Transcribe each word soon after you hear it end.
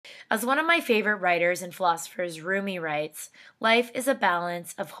As one of my favorite writers and philosophers, Rumi, writes, life is a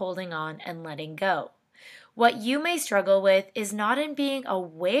balance of holding on and letting go. What you may struggle with is not in being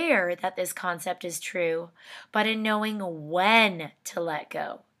aware that this concept is true, but in knowing when to let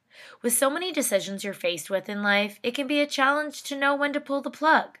go. With so many decisions you're faced with in life, it can be a challenge to know when to pull the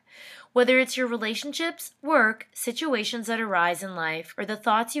plug. Whether it's your relationships, work, situations that arise in life, or the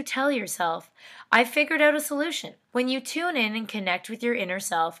thoughts you tell yourself, I've figured out a solution. When you tune in and connect with your inner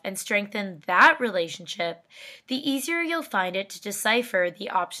self and strengthen that relationship, the easier you'll find it to decipher the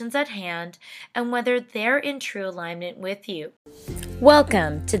options at hand and whether they're in true alignment with you.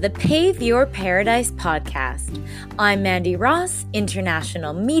 Welcome to the Pave Your Paradise podcast. I'm Mandy Ross,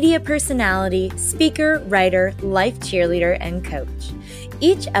 international media personality, speaker, writer, life cheerleader, and coach.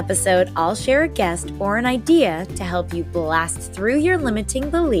 Each episode, I'll share a guest or an idea to help you blast through your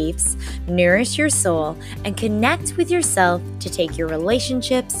limiting beliefs, nourish your soul, and connect with yourself to take your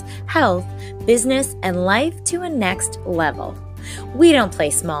relationships, health, business, and life to a next level. We don't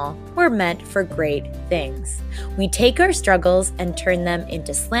play small. We're meant for great things. We take our struggles and turn them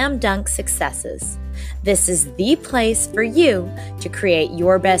into slam dunk successes. This is the place for you to create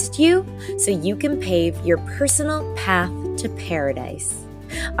your best you so you can pave your personal path to paradise.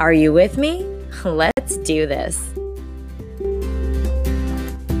 Are you with me? Let's do this.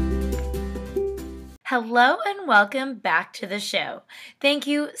 Hello and welcome back to the show. Thank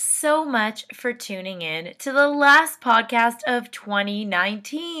you so much for tuning in to the last podcast of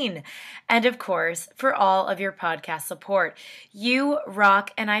 2019. And of course, for all of your podcast support. You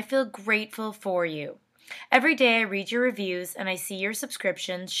rock and I feel grateful for you. Every day I read your reviews and I see your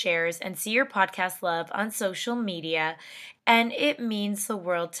subscriptions, shares, and see your podcast love on social media. And it means the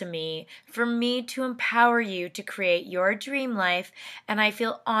world to me for me to empower you to create your dream life, and I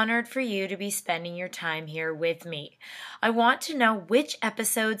feel honored for you to be spending your time here with me. I want to know which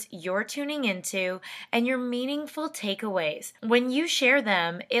episodes you're tuning into and your meaningful takeaways. When you share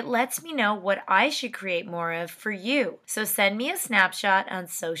them, it lets me know what I should create more of for you. So send me a snapshot on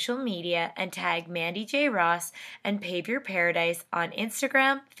social media and tag Mandy J. Ross and Pave Your Paradise on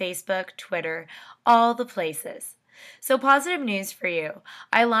Instagram, Facebook, Twitter, all the places. So positive news for you.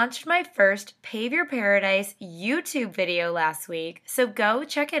 I launched my first Pave Your Paradise YouTube video last week, so go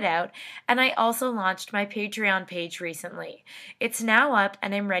check it out. And I also launched my Patreon page recently. It's now up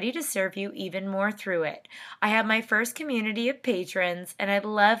and I'm ready to serve you even more through it. I have my first community of patrons and I'd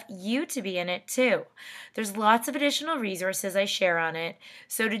love you to be in it too. There's lots of additional resources I share on it.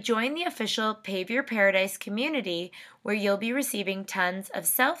 So to join the official Pave Your Paradise community, where you'll be receiving tons of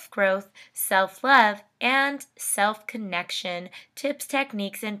self-growth, self-love, and self-connection tips,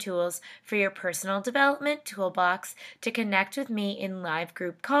 techniques, and tools for your personal development toolbox to connect with me in live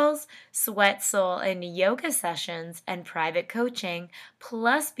group calls, sweat, soul, and yoga sessions, and private coaching,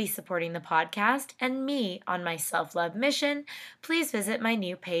 plus be supporting the podcast and me on my self-love mission, please visit my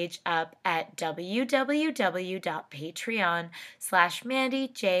new page up at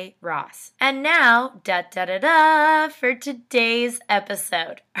www.patreon.com/MandyJRoss. And now, for today's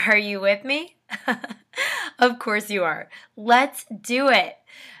episode. Are you with me? Of course you are. Let's do it.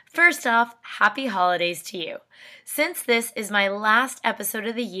 First off, happy holidays to you. Since this is my last episode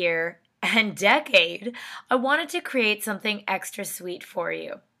of the year and decade, I wanted to create something extra sweet for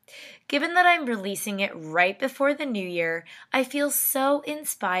you. Given that I'm releasing it right before the new year, I feel so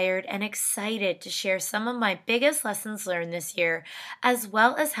inspired and excited to share some of my biggest lessons learned this year, as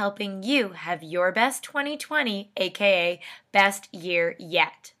well as helping you have your best 2020, aka best year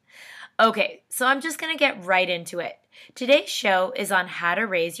yet. Okay, so I'm just going to get right into it. Today's show is on how to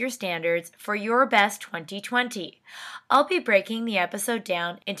raise your standards for your best 2020. I'll be breaking the episode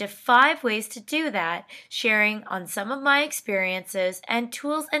down into 5 ways to do that, sharing on some of my experiences and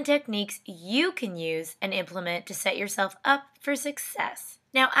tools and techniques you can use and implement to set yourself up for success.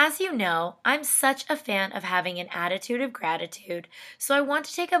 Now, as you know, I'm such a fan of having an attitude of gratitude, so I want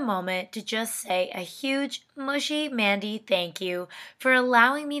to take a moment to just say a huge, mushy Mandy thank you for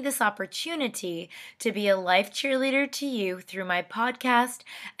allowing me this opportunity to be a life cheerleader to you through my podcast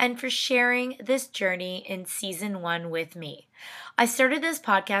and for sharing this journey in season 1 with me. I started this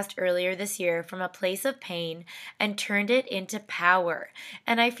podcast earlier this year from a place of pain and turned it into power,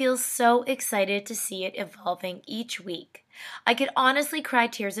 and I feel so excited to see it evolving each week. I could honestly cry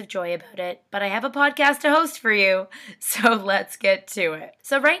tears of joy about it, but I have a podcast to host for you, so let's get to it.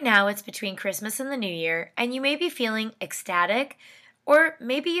 So right now it's between Christmas and the New Year, and you may be feeling ecstatic, or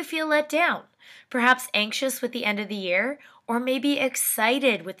maybe you feel let down, perhaps anxious with the end of the year, or maybe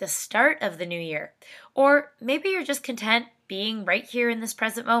excited with the start of the new year, or maybe you're just content being right here in this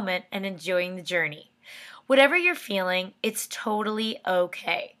present moment and enjoying the journey. Whatever you're feeling, it's totally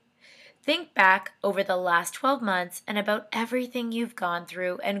okay. Think back over the last 12 months and about everything you've gone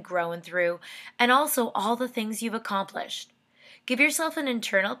through and grown through, and also all the things you've accomplished. Give yourself an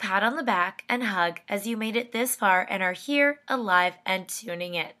internal pat on the back and hug as you made it this far and are here, alive, and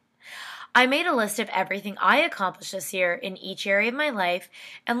tuning in. I made a list of everything I accomplished this year in each area of my life,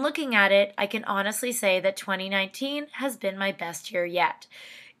 and looking at it, I can honestly say that 2019 has been my best year yet.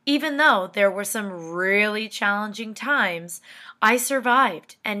 Even though there were some really challenging times, I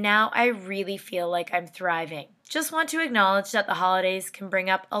survived, and now I really feel like I'm thriving. Just want to acknowledge that the holidays can bring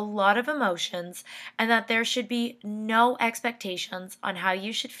up a lot of emotions and that there should be no expectations on how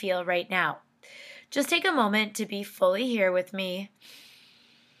you should feel right now. Just take a moment to be fully here with me.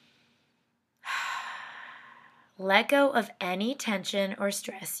 Let go of any tension or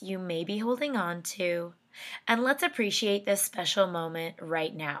stress you may be holding on to, and let's appreciate this special moment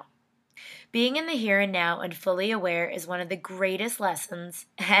right now. Being in the here and now and fully aware is one of the greatest lessons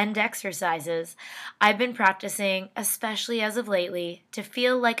and exercises I've been practicing, especially as of lately, to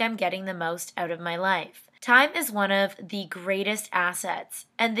feel like I'm getting the most out of my life. Time is one of the greatest assets,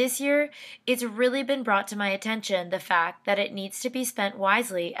 and this year it's really been brought to my attention the fact that it needs to be spent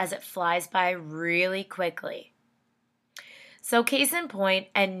wisely as it flies by really quickly. So, case in point,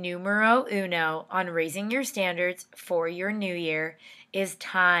 and numero uno on raising your standards for your new year is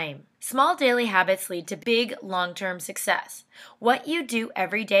time. Small daily habits lead to big long term success. What you do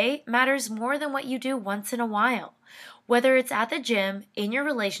every day matters more than what you do once in a while. Whether it's at the gym, in your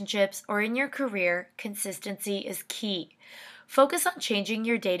relationships, or in your career, consistency is key. Focus on changing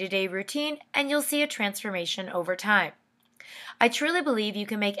your day to day routine, and you'll see a transformation over time. I truly believe you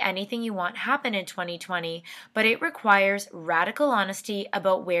can make anything you want happen in 2020, but it requires radical honesty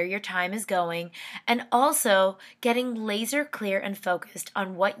about where your time is going and also getting laser clear and focused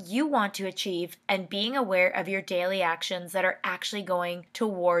on what you want to achieve and being aware of your daily actions that are actually going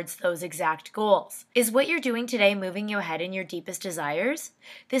towards those exact goals. Is what you're doing today moving you ahead in your deepest desires?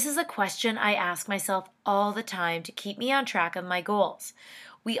 This is a question I ask myself all the time to keep me on track of my goals.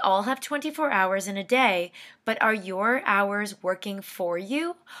 We all have 24 hours in a day, but are your hours working for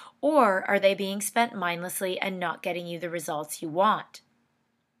you, or are they being spent mindlessly and not getting you the results you want?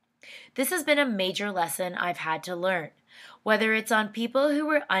 This has been a major lesson I've had to learn. Whether it's on people who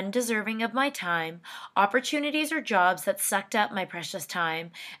were undeserving of my time, opportunities or jobs that sucked up my precious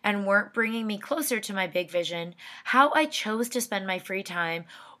time and weren't bringing me closer to my big vision, how I chose to spend my free time,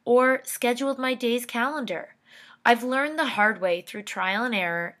 or scheduled my day's calendar. I've learned the hard way through trial and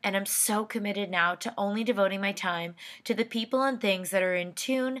error, and I'm so committed now to only devoting my time to the people and things that are in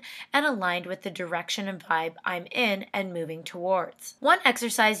tune and aligned with the direction and vibe I'm in and moving towards. One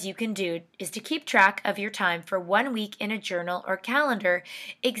exercise you can do is to keep track of your time for 1 week in a journal or calendar,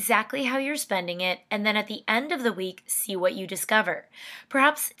 exactly how you're spending it, and then at the end of the week, see what you discover.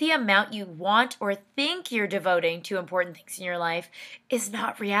 Perhaps the amount you want or think you're devoting to important things in your life is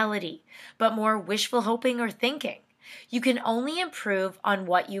not reality, but more wishful hoping or thinking. You can only improve on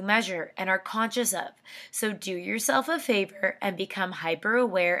what you measure and are conscious of. So do yourself a favor and become hyper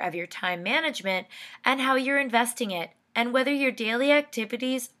aware of your time management and how you're investing it, and whether your daily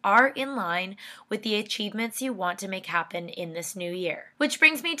activities are in line with the achievements you want to make happen in this new year. Which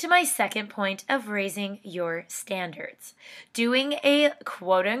brings me to my second point of raising your standards. Doing a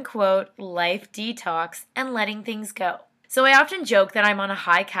quote unquote life detox and letting things go. So I often joke that I'm on a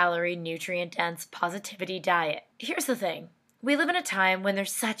high-calorie, nutrient-dense positivity diet. Here's the thing. We live in a time when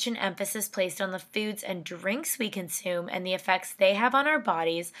there's such an emphasis placed on the foods and drinks we consume and the effects they have on our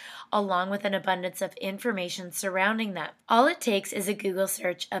bodies, along with an abundance of information surrounding them. All it takes is a Google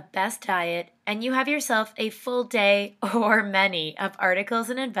search of best diet, and you have yourself a full day or many of articles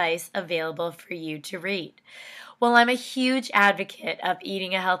and advice available for you to read. While I'm a huge advocate of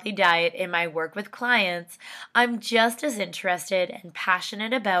eating a healthy diet in my work with clients, I'm just as interested and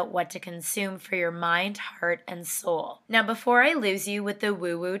passionate about what to consume for your mind, heart, and soul. Now, before I lose you with the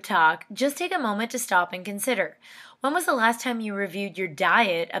woo-woo talk, just take a moment to stop and consider. When was the last time you reviewed your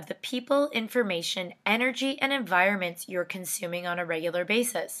diet of the people, information, energy, and environments you're consuming on a regular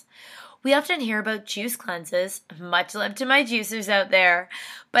basis? We often hear about juice cleanses, much love to my juicers out there,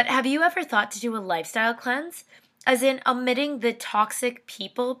 but have you ever thought to do a lifestyle cleanse? As in omitting the toxic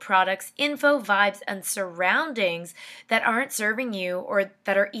people, products, info, vibes, and surroundings that aren't serving you or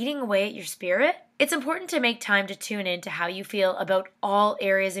that are eating away at your spirit? It's important to make time to tune in to how you feel about all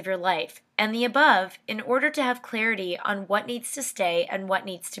areas of your life and the above in order to have clarity on what needs to stay and what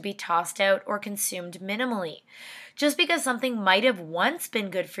needs to be tossed out or consumed minimally. Just because something might have once been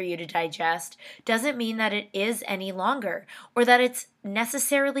good for you to digest doesn't mean that it is any longer or that it's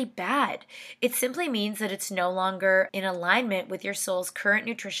necessarily bad. It simply means that it's no longer in alignment with your soul's current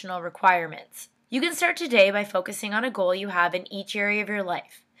nutritional requirements. You can start today by focusing on a goal you have in each area of your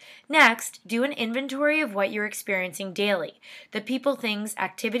life. Next, do an inventory of what you're experiencing daily, the people, things,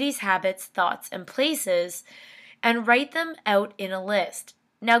 activities, habits, thoughts, and places, and write them out in a list.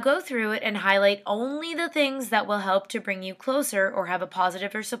 Now go through it and highlight only the things that will help to bring you closer or have a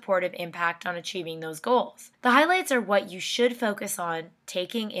positive or supportive impact on achieving those goals. The highlights are what you should focus on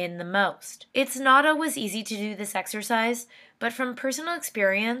taking in the most. It's not always easy to do this exercise, but from personal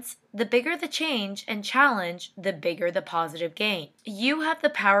experience, the bigger the change and challenge, the bigger the positive gain. You have the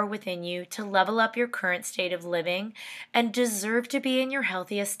power within you to level up your current state of living and deserve to be in your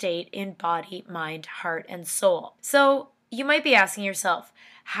healthiest state in body, mind, heart, and soul. So you might be asking yourself,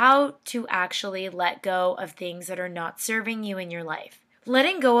 how to actually let go of things that are not serving you in your life.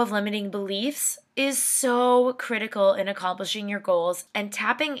 Letting go of limiting beliefs is so critical in accomplishing your goals and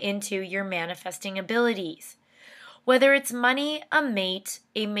tapping into your manifesting abilities. Whether it's money, a mate,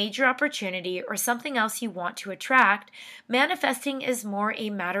 a major opportunity, or something else you want to attract, manifesting is more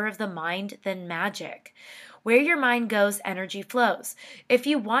a matter of the mind than magic. Where your mind goes, energy flows. If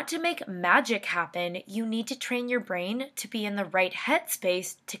you want to make magic happen, you need to train your brain to be in the right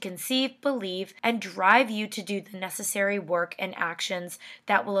headspace to conceive, believe, and drive you to do the necessary work and actions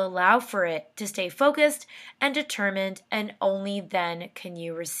that will allow for it to stay focused and determined, and only then can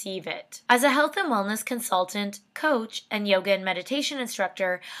you receive it. As a health and wellness consultant, coach, and yoga and meditation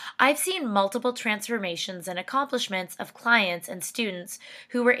instructor, I've seen multiple transformations and accomplishments of clients and students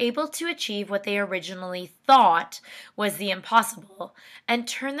who were able to achieve what they originally thought was the impossible and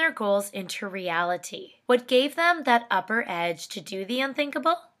turn their goals into reality. What gave them that upper edge to do the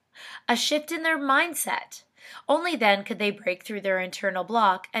unthinkable? A shift in their mindset. Only then could they break through their internal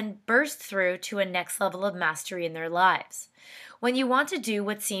block and burst through to a next level of mastery in their lives. When you want to do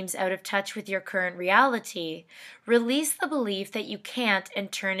what seems out of touch with your current reality, release the belief that you can't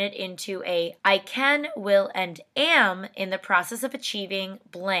and turn it into a I can, will, and am in the process of achieving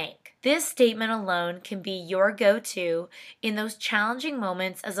blank. This statement alone can be your go-to in those challenging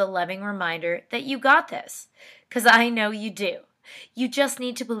moments as a loving reminder that you got this, because I know you do. You just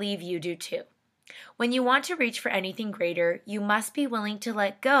need to believe you do too. When you want to reach for anything greater, you must be willing to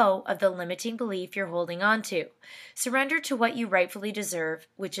let go of the limiting belief you're holding on to. Surrender to what you rightfully deserve,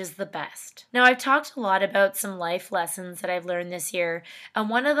 which is the best. Now, I've talked a lot about some life lessons that I've learned this year,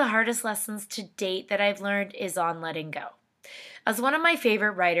 and one of the hardest lessons to date that I've learned is on letting go. As one of my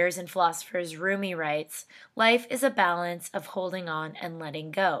favorite writers and philosophers, Rumi, writes, life is a balance of holding on and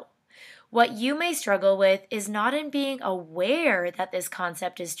letting go. What you may struggle with is not in being aware that this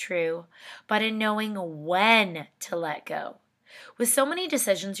concept is true, but in knowing when to let go. With so many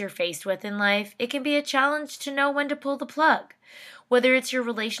decisions you're faced with in life, it can be a challenge to know when to pull the plug. Whether it's your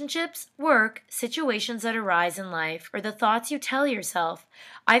relationships, work, situations that arise in life, or the thoughts you tell yourself,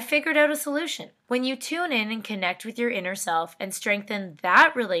 I've figured out a solution. When you tune in and connect with your inner self and strengthen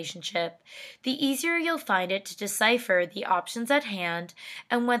that relationship, the easier you'll find it to decipher the options at hand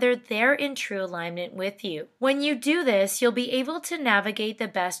and whether they're in true alignment with you. When you do this, you'll be able to navigate the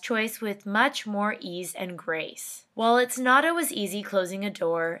best choice with much more ease and grace. While it's not always easy closing a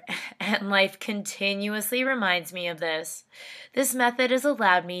door, and life continuously reminds me of this method has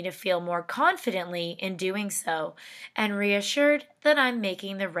allowed me to feel more confidently in doing so and reassured that I'm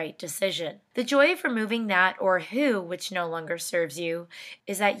making the right decision. The joy of removing that or who which no longer serves you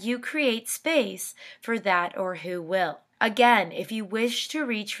is that you create space for that or who will. Again, if you wish to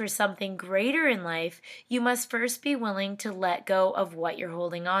reach for something greater in life, you must first be willing to let go of what you're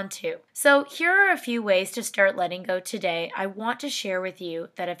holding on to. So here are a few ways to start letting go today I want to share with you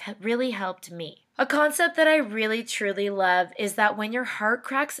that have really helped me. A concept that I really truly love is that when your heart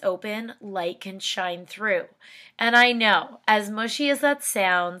cracks open, light can shine through. And I know, as mushy as that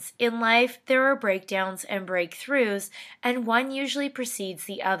sounds, in life there are breakdowns and breakthroughs, and one usually precedes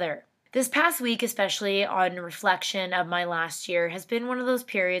the other. This past week, especially on reflection of my last year, has been one of those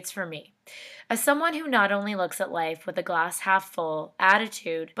periods for me. As someone who not only looks at life with a glass half full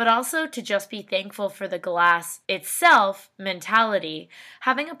attitude, but also to just be thankful for the glass itself mentality,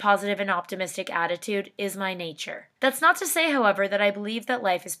 having a positive and optimistic attitude is my nature. That's not to say, however, that I believe that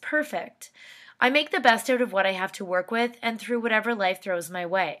life is perfect. I make the best out of what I have to work with and through whatever life throws my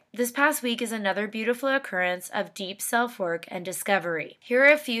way. This past week is another beautiful occurrence of deep self-work and discovery. Here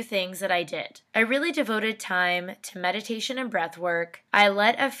are a few things that I did. I really devoted time to meditation and breath work. I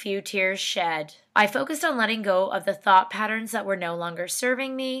let a few tears shed. I focused on letting go of the thought patterns that were no longer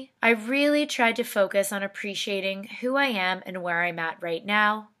serving me. I really tried to focus on appreciating who I am and where I'm at right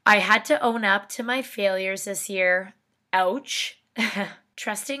now. I had to own up to my failures this year. Ouch.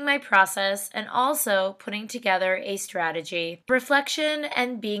 Trusting my process, and also putting together a strategy, reflection,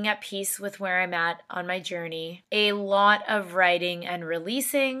 and being at peace with where I'm at on my journey, a lot of writing and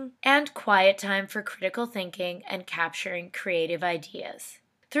releasing, and quiet time for critical thinking and capturing creative ideas.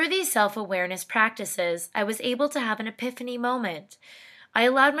 Through these self-awareness practices, I was able to have an epiphany moment. I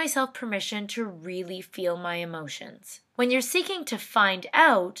allowed myself permission to really feel my emotions. When you're seeking to find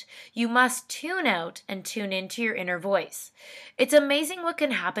out, you must tune out and tune into your inner voice. It's amazing what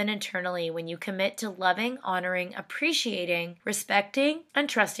can happen internally when you commit to loving, honoring, appreciating, respecting, and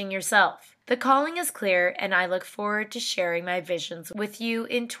trusting yourself. The calling is clear, and I look forward to sharing my visions with you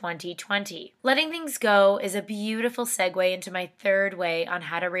in 2020. Letting things go is a beautiful segue into my third way on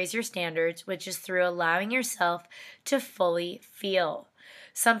how to raise your standards, which is through allowing yourself to fully feel.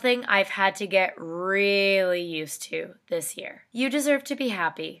 Something I've had to get really used to this year. You deserve to be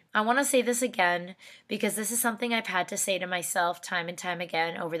happy. I want to say this again because this is something I've had to say to myself time and time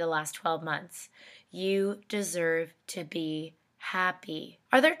again over the last 12 months. You deserve to be happy.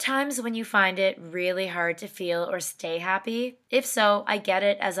 Are there times when you find it really hard to feel or stay happy? If so, I get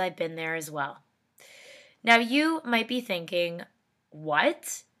it, as I've been there as well. Now you might be thinking,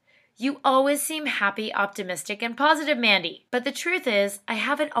 what? You always seem happy, optimistic, and positive, Mandy. But the truth is, I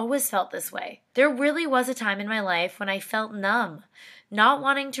haven't always felt this way. There really was a time in my life when I felt numb, not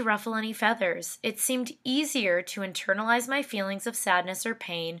wanting to ruffle any feathers. It seemed easier to internalize my feelings of sadness or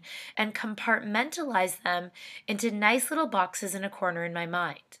pain and compartmentalize them into nice little boxes in a corner in my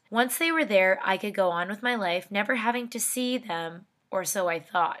mind. Once they were there, I could go on with my life, never having to see them, or so I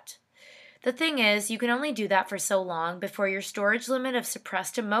thought. The thing is, you can only do that for so long before your storage limit of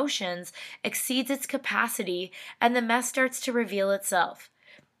suppressed emotions exceeds its capacity and the mess starts to reveal itself.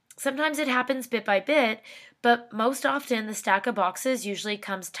 Sometimes it happens bit by bit, but most often the stack of boxes usually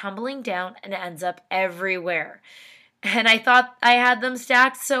comes tumbling down and ends up everywhere. And I thought I had them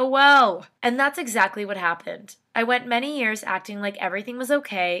stacked so well. And that's exactly what happened. I went many years acting like everything was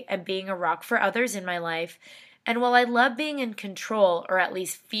okay and being a rock for others in my life. And while I love being in control, or at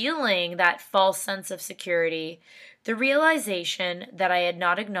least feeling that false sense of security, the realization that I had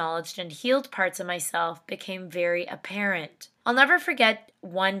not acknowledged and healed parts of myself became very apparent. I'll never forget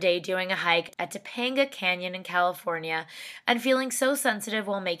one day doing a hike at Topanga Canyon in California and feeling so sensitive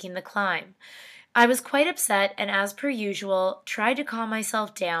while making the climb. I was quite upset and, as per usual, tried to calm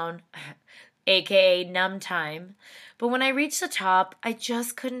myself down, aka numb time. But when I reached the top, I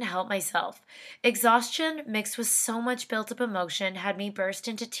just couldn't help myself. Exhaustion mixed with so much built up emotion had me burst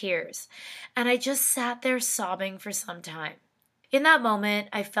into tears, and I just sat there sobbing for some time. In that moment,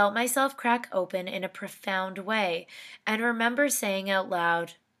 I felt myself crack open in a profound way and remember saying out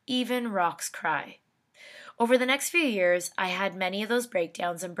loud, "Even rocks cry." Over the next few years, I had many of those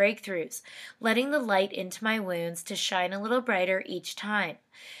breakdowns and breakthroughs, letting the light into my wounds to shine a little brighter each time.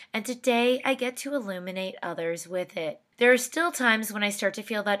 And today, I get to illuminate others with it. There are still times when I start to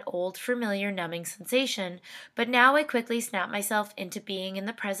feel that old, familiar numbing sensation, but now I quickly snap myself into being in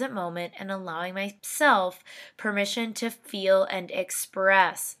the present moment and allowing myself permission to feel and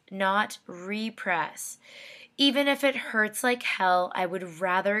express, not repress. Even if it hurts like hell, I would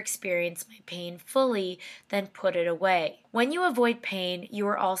rather experience my pain fully than put it away. When you avoid pain, you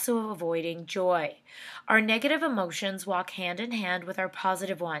are also avoiding joy. Our negative emotions walk hand in hand with our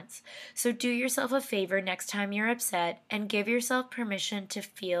positive ones. So do yourself a favor next time you're upset and give yourself permission to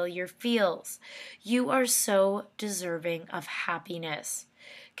feel your feels. You are so deserving of happiness.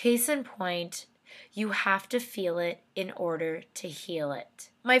 Case in point, you have to feel it in order to heal it.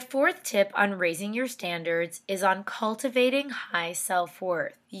 My fourth tip on raising your standards is on cultivating high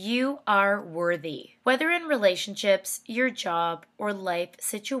self-worth. You are worthy. Whether in relationships, your job, or life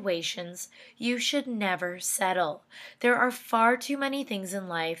situations, you should never settle. There are far too many things in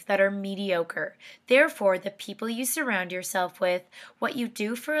life that are mediocre. Therefore, the people you surround yourself with, what you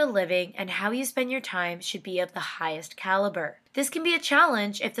do for a living, and how you spend your time should be of the highest caliber. This can be a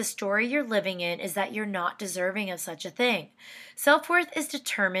challenge if the story you're living in is that you're not deserving of such a thing. Self-worth is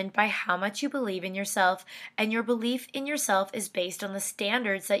determined by how much you believe in yourself, and your belief in yourself is based on the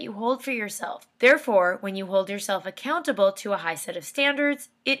standards that you hold for yourself. Therefore, when you hold yourself accountable to a high set of standards,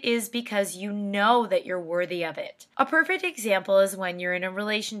 it is because you know that you're worthy of it. A perfect example is when you're in a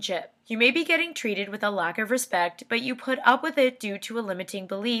relationship. You may be getting treated with a lack of respect, but you put up with it due to a limiting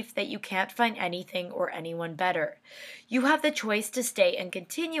belief that you can't find anything or anyone better. You have the choice to stay and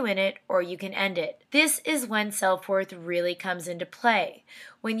continue in it, or you can end it. This is when self worth really comes into play.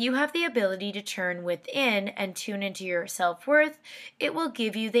 When you have the ability to turn within and tune into your self worth, it will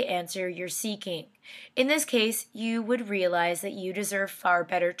give you the answer you're seeking. In this case, you would realize that you deserve far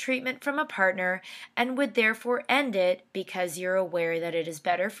better treatment from a partner and would therefore end it because you're aware that it is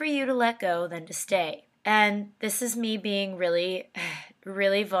better for you to let go than to stay. And this is me being really,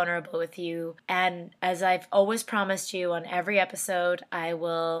 really vulnerable with you. And as I've always promised you on every episode, I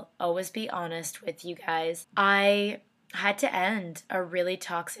will always be honest with you guys. I had to end a really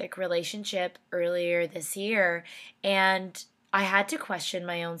toxic relationship earlier this year, and I had to question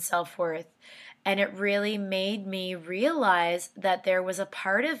my own self worth. And it really made me realize that there was a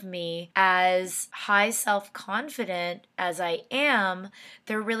part of me, as high self confident as I am,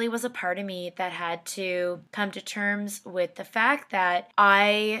 there really was a part of me that had to come to terms with the fact that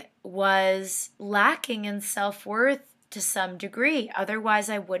I was lacking in self worth to some degree. Otherwise,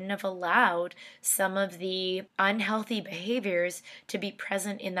 I wouldn't have allowed some of the unhealthy behaviors to be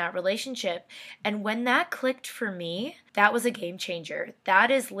present in that relationship. And when that clicked for me, that was a game changer.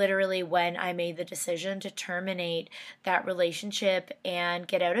 That is literally when I made the decision to terminate that relationship and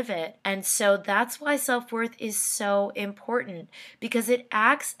get out of it. And so that's why self worth is so important, because it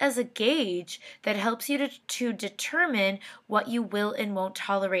acts as a gauge that helps you to determine what you will and won't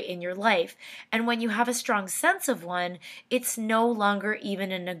tolerate in your life. And when you have a strong sense of one, it's no longer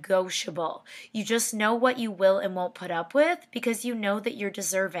even a negotiable. You just know what you will and won't put up with because you know that you're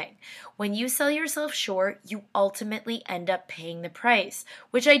deserving. When you sell yourself short, you ultimately end up paying the price,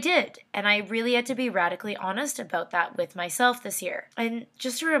 which I did. And I really had to be radically honest about that with myself this year. And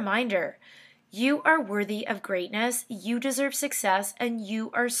just a reminder, you are worthy of greatness, you deserve success, and you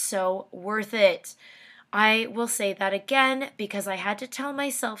are so worth it. I will say that again because I had to tell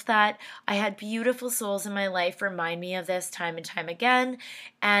myself that. I had beautiful souls in my life remind me of this time and time again,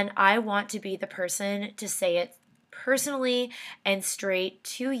 and I want to be the person to say it personally and straight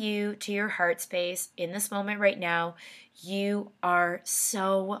to you, to your heart space in this moment right now. You are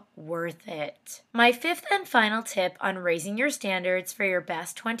so worth it. My fifth and final tip on raising your standards for your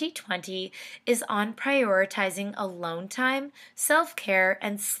best 2020 is on prioritizing alone time, self-care,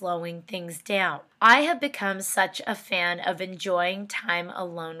 and slowing things down. I have become such a fan of enjoying time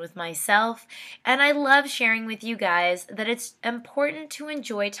alone with myself, and I love sharing with you guys that it's important to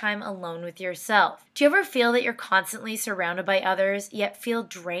enjoy time alone with yourself. Do you ever feel that you're constantly surrounded by others, yet feel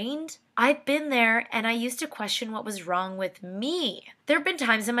drained? I've been there, and I used to question what was wrong with me. There have been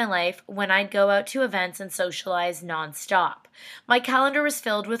times in my life when I'd go out to events and socialize nonstop. My calendar was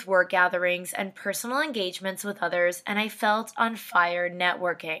filled with work gatherings and personal engagements with others, and I felt on fire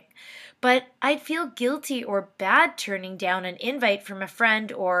networking. But I'd feel guilty or bad turning down an invite from a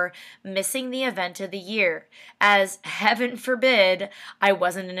friend or missing the event of the year, as heaven forbid I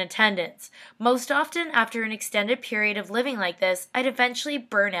wasn't in attendance. Most often, after an extended period of living like this, I'd eventually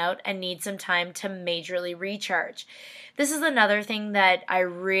burn out and need some time to majorly recharge. This is another thing that I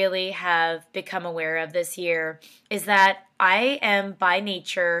really have become aware of this year, is that I am by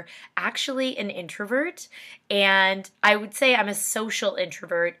nature actually an introvert, and I would say I'm a social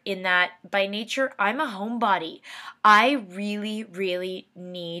introvert in that by nature I'm a homebody. I really, really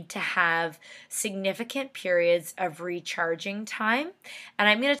need to have significant periods of recharging time, and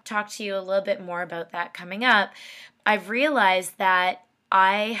I'm going to talk to you a little bit more about that coming up. I've realized that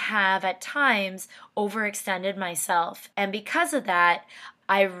I have at times overextended myself, and because of that,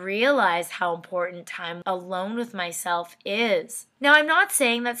 I realize how important time alone with myself is. Now, I'm not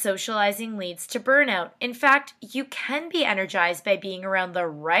saying that socializing leads to burnout. In fact, you can be energized by being around the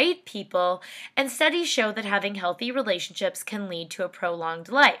right people, and studies show that having healthy relationships can lead to a prolonged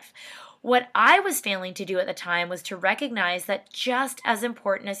life. What I was failing to do at the time was to recognize that just as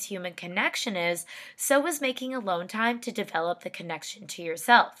important as human connection is, so is making alone time to develop the connection to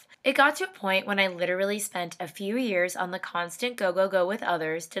yourself. It got to a point when I literally spent a few years on the constant go, go, go with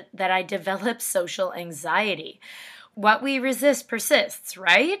others that I developed social anxiety. What we resist persists,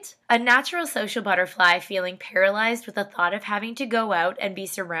 right? A natural social butterfly feeling paralyzed with the thought of having to go out and be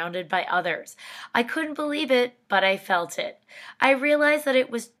surrounded by others. I couldn't believe it, but I felt it. I realized that it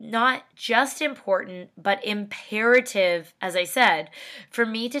was not just important, but imperative, as I said, for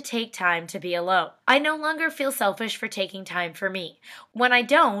me to take time to be alone. I no longer feel selfish for taking time for me. When I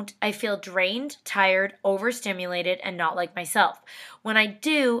don't, I feel drained, tired, overstimulated, and not like myself. When I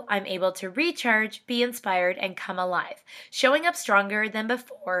do, I'm able to recharge, be inspired, and come alive, showing up stronger than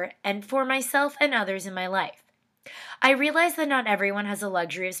before and for myself and others in my life. I realize that not everyone has the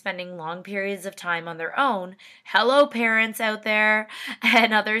luxury of spending long periods of time on their own. Hello, parents out there,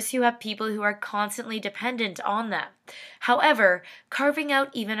 and others who have people who are constantly dependent on them. However, carving out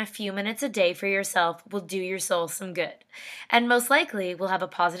even a few minutes a day for yourself will do your soul some good, and most likely will have a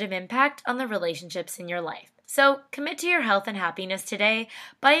positive impact on the relationships in your life. So, commit to your health and happiness today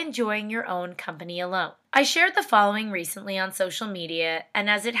by enjoying your own company alone. I shared the following recently on social media, and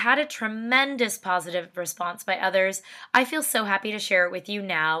as it had a tremendous positive response by others, I feel so happy to share it with you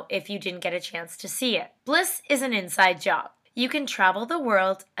now if you didn't get a chance to see it. Bliss is an inside job. You can travel the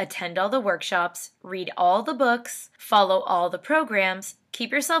world, attend all the workshops, read all the books, follow all the programs,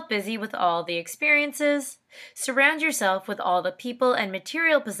 keep yourself busy with all the experiences, surround yourself with all the people and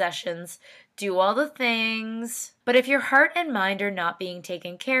material possessions, do all the things. But if your heart and mind are not being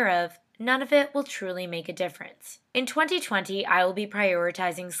taken care of, none of it will truly make a difference. In 2020, I will be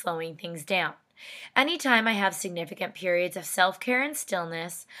prioritizing slowing things down. Anytime I have significant periods of self-care and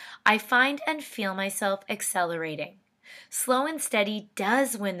stillness, I find and feel myself accelerating. Slow and steady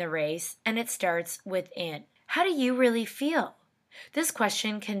does win the race, and it starts within. How do you really feel? This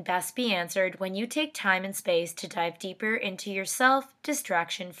question can best be answered when you take time and space to dive deeper into yourself,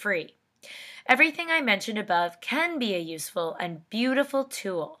 distraction free. Everything I mentioned above can be a useful and beautiful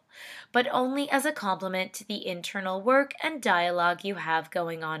tool, but only as a complement to the internal work and dialogue you have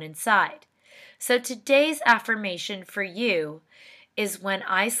going on inside. So today's affirmation for you is: when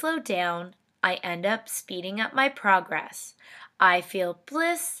I slow down, I end up speeding up my progress. I feel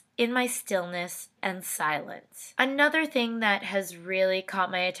bliss in my stillness and silence. Another thing that has really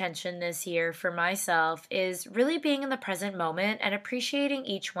caught my attention this year for myself is really being in the present moment and appreciating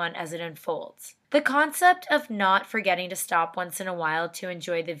each one as it unfolds. The concept of not forgetting to stop once in a while to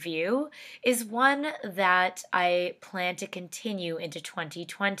enjoy the view is one that I plan to continue into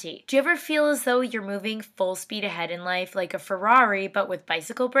 2020. Do you ever feel as though you're moving full speed ahead in life like a Ferrari but with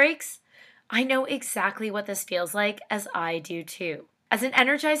bicycle brakes? I know exactly what this feels like, as I do too. As an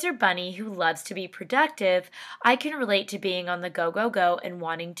Energizer bunny who loves to be productive, I can relate to being on the go, go, go and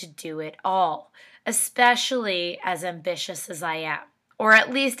wanting to do it all, especially as ambitious as I am. Or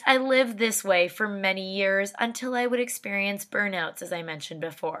at least I lived this way for many years until I would experience burnouts, as I mentioned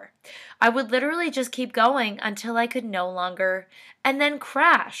before. I would literally just keep going until I could no longer, and then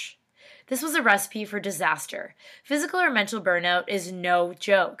crash. This was a recipe for disaster. Physical or mental burnout is no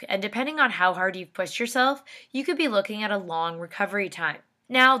joke, and depending on how hard you've pushed yourself, you could be looking at a long recovery time.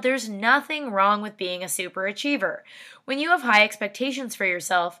 Now, there's nothing wrong with being a super achiever. When you have high expectations for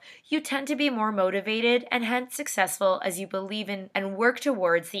yourself, you tend to be more motivated and hence successful as you believe in and work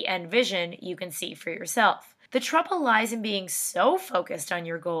towards the end vision you can see for yourself. The trouble lies in being so focused on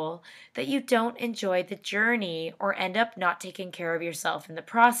your goal that you don't enjoy the journey or end up not taking care of yourself in the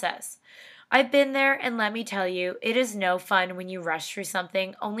process. I've been there, and let me tell you, it is no fun when you rush through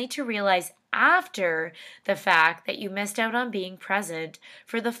something only to realize after the fact that you missed out on being present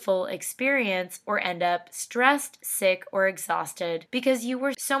for the full experience or end up stressed, sick, or exhausted because you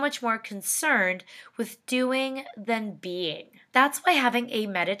were so much more concerned with doing than being. That's why having a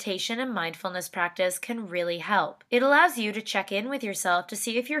meditation and mindfulness practice can really help. It allows you to check in with yourself to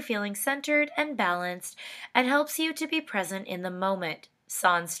see if you're feeling centered and balanced and helps you to be present in the moment.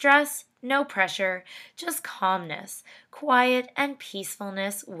 Sans stress, no pressure, just calmness, quiet, and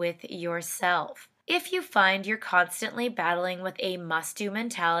peacefulness with yourself. If you find you're constantly battling with a must-do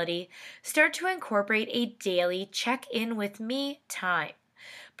mentality, start to incorporate a daily check-in with me time.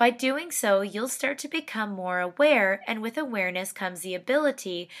 By doing so, you'll start to become more aware, and with awareness comes the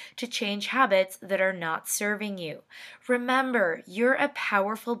ability to change habits that are not serving you. Remember, you're a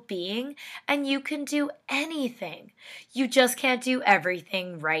powerful being and you can do anything. You just can't do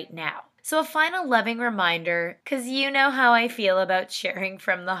everything right now. So, a final loving reminder, because you know how I feel about sharing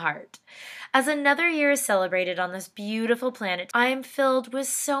from the heart. As another year is celebrated on this beautiful planet, I am filled with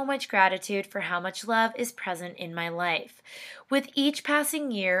so much gratitude for how much love is present in my life. With each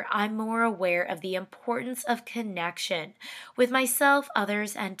passing year, I'm more aware of the importance of connection with myself,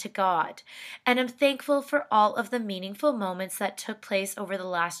 others, and to God. And I'm thankful for all of the meaningful moments that took place over the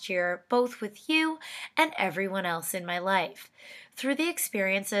last year, both with you and everyone else in my life. Through the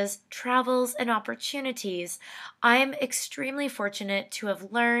experiences, travels, and opportunities, I am extremely fortunate to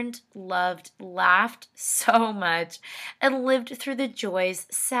have learned, loved, laughed so much, and lived through the joys,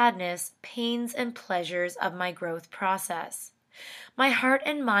 sadness, pains, and pleasures of my growth process. My heart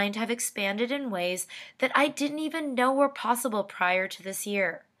and mind have expanded in ways that I didn't even know were possible prior to this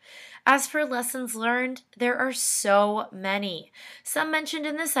year. As for lessons learned, there are so many. Some mentioned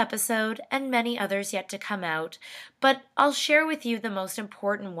in this episode and many others yet to come out, but I'll share with you the most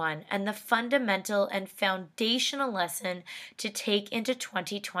important one and the fundamental and foundational lesson to take into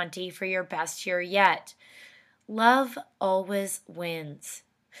 2020 for your best year yet. Love always wins.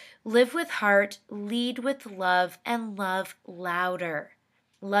 Live with heart, lead with love, and love louder.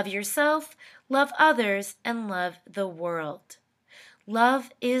 Love yourself, love others, and love the world. Love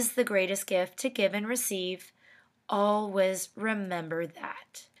is the greatest gift to give and receive. Always remember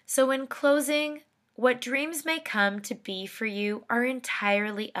that. So, in closing, what dreams may come to be for you are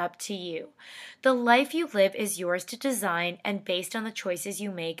entirely up to you. The life you live is yours to design and based on the choices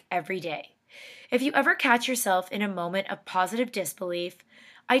you make every day. If you ever catch yourself in a moment of positive disbelief,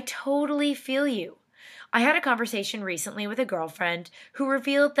 I totally feel you. I had a conversation recently with a girlfriend who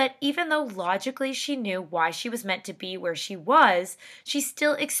revealed that even though logically she knew why she was meant to be where she was, she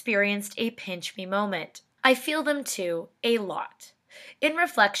still experienced a pinch me moment. I feel them too, a lot. In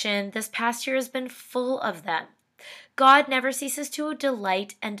reflection, this past year has been full of them. God never ceases to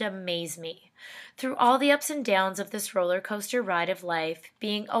delight and amaze me. Through all the ups and downs of this roller coaster ride of life,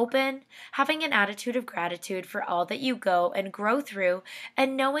 being open, having an attitude of gratitude for all that you go and grow through,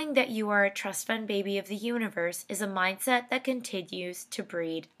 and knowing that you are a trust fund baby of the universe is a mindset that continues to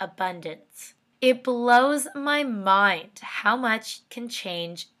breed abundance. It blows my mind how much can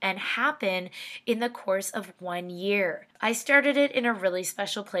change and happen in the course of 1 year. I started it in a really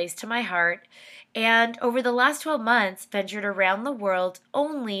special place to my heart, and over the last 12 months ventured around the world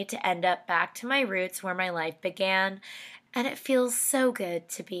only to end up back to my roots where my life began, and it feels so good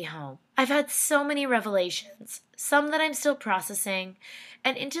to be home. I've had so many revelations, some that I'm still processing,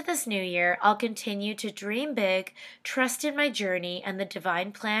 and into this new year, I'll continue to dream big, trust in my journey and the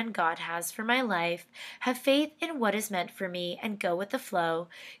divine plan God has for my life, have faith in what is meant for me, and go with the flow,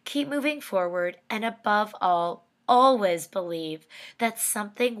 keep moving forward, and above all, always believe that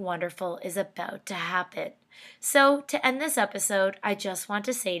something wonderful is about to happen. So, to end this episode, I just want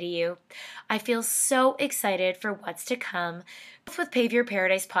to say to you, I feel so excited for what's to come, both with Pave Your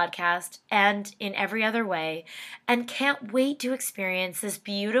Paradise podcast and in every other way, and can't wait to experience this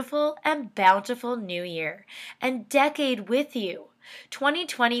beautiful and bountiful new year and decade with you.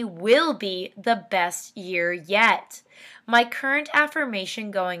 2020 will be the best year yet. My current affirmation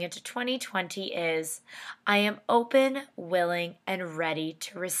going into 2020 is, I am open, willing, and ready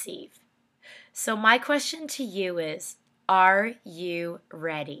to receive. So my question to you is, are you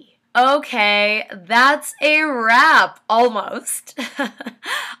ready? Okay, that's a wrap, almost,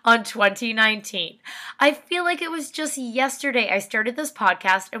 on 2019. I feel like it was just yesterday I started this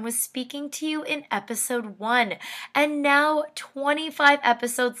podcast and was speaking to you in episode 1. And now, 25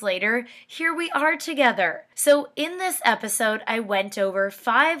 episodes later, here we are together. So in this episode, I went over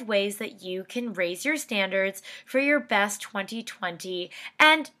 5 ways that you can raise your standards for your best 2020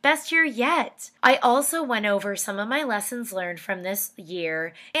 and best year yet. I also went over some of my lessons learned from this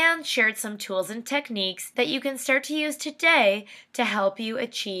year and shared some tools and techniques that you can start to use today to help you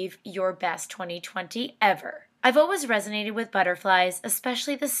achieve your best 2020 ever. I've always resonated with butterflies,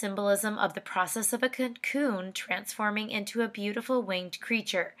 especially the symbolism of the process of a cocoon transforming into a beautiful winged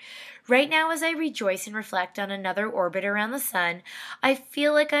creature. Right now, as I rejoice and reflect on another orbit around the sun, I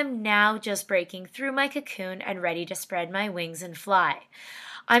feel like I'm now just breaking through my cocoon and ready to spread my wings and fly.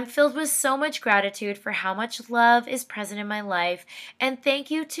 I'm filled with so much gratitude for how much love is present in my life, and thank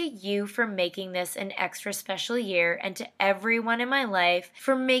you to you for making this an extra special year, and to everyone in my life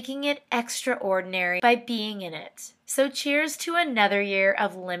for making it extraordinary by being in it. So cheers to another year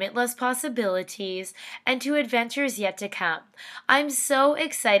of limitless possibilities and to adventures yet to come. I'm so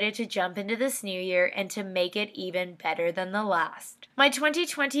excited to jump into this new year and to make it even better than the last. My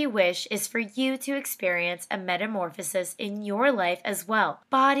 2020 wish is for you to experience a metamorphosis in your life as well,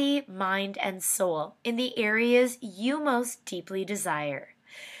 body, mind, and soul, in the areas you most deeply desire.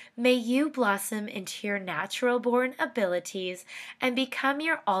 May you blossom into your natural-born abilities and become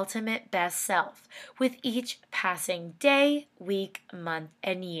your ultimate best self with each passing day, week, month,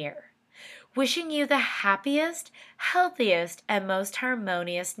 and year. Wishing you the happiest, healthiest, and most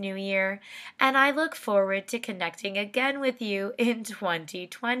harmonious new year, and I look forward to connecting again with you in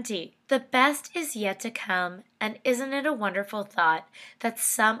 2020. The best is yet to come, and isn't it a wonderful thought that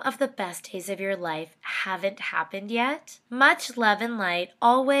some of the best days of your life haven't happened yet? Much love and light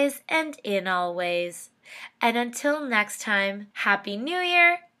always and in always. And until next time, Happy New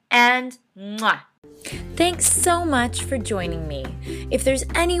Year and mwah! Thanks so much for joining me. If there's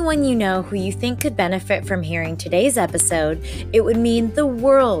anyone you know who you think could benefit from hearing today's episode, it would mean the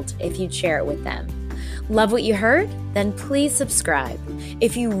world if you'd share it with them. Love what you heard? Then please subscribe.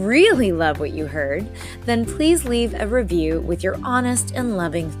 If you really love what you heard, then please leave a review with your honest and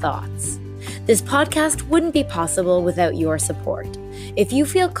loving thoughts. This podcast wouldn't be possible without your support. If you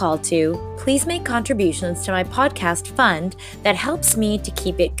feel called to, please make contributions to my podcast fund that helps me to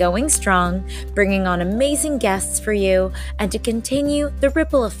keep it going strong, bringing on amazing guests for you, and to continue the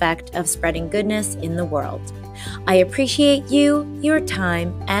ripple effect of spreading goodness in the world. I appreciate you, your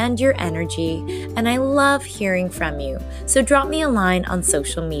time, and your energy, and I love hearing from you, so drop me a line on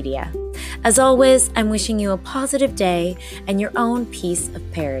social media. As always, I'm wishing you a positive day and your own piece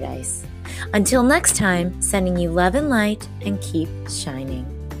of paradise. Until next time, sending you love and light, and keep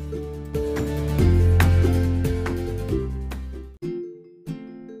shining.